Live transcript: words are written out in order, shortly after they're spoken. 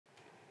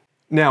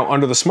Now,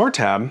 under the Smart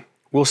tab,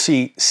 we'll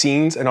see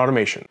scenes and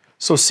automation.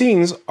 So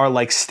scenes are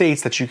like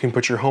states that you can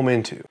put your home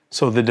into.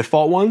 So the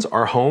default ones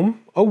are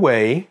home,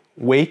 away,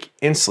 wake,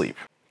 and sleep.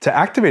 To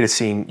activate a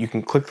scene, you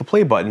can click the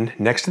play button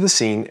next to the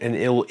scene and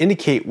it will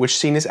indicate which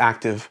scene is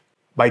active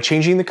by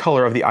changing the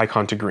color of the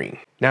icon to green.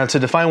 Now, to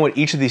define what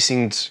each of these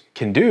scenes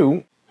can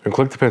do, and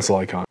click the pencil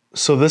icon.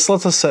 So this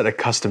lets us set a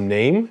custom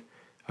name,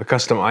 a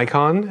custom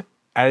icon,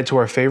 add it to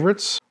our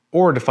favorites,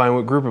 or define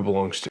what group it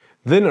belongs to.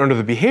 Then under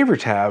the Behavior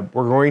tab,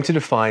 we're going to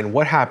define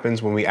what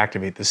happens when we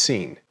activate the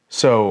scene.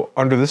 So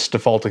under this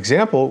default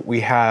example, we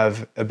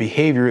have a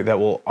behavior that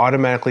will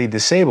automatically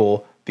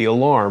disable the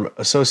alarm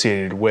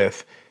associated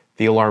with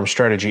the alarm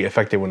strategy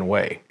effective when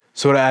away.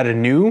 So to add a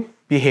new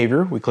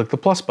behavior, we click the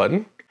plus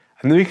button,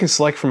 and then we can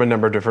select from a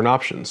number of different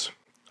options.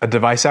 A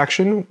device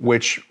action,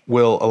 which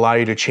will allow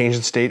you to change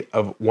the state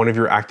of one of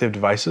your active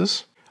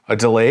devices. A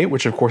delay,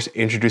 which of course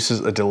introduces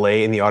a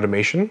delay in the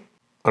automation.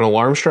 An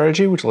alarm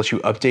strategy, which lets you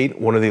update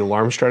one of the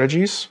alarm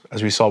strategies,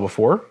 as we saw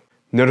before.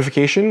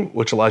 Notification,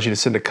 which allows you to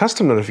send a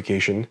custom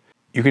notification.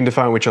 You can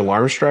define which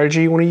alarm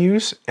strategy you want to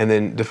use, and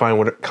then define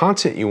what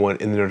content you want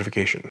in the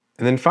notification.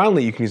 And then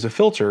finally, you can use a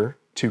filter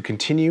to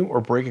continue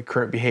or break a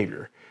current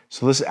behavior.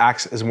 So this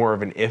acts as more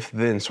of an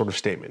if-then sort of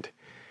statement.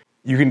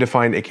 You can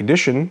define a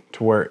condition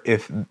to where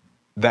if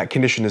that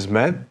condition is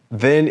met,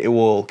 then it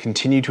will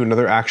continue to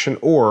another action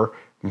or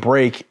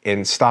break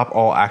and stop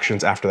all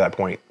actions after that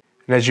point.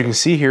 And as you can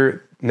see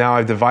here, now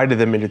I've divided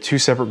them into two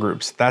separate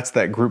groups. That's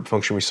that group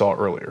function we saw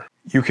earlier.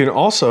 You can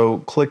also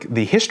click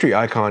the history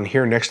icon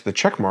here next to the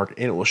check mark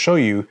and it will show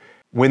you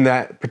when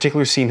that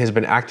particular scene has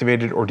been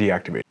activated or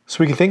deactivated. So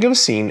we can think of a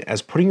scene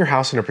as putting your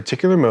house in a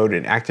particular mode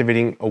and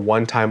activating a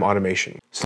one-time automation. So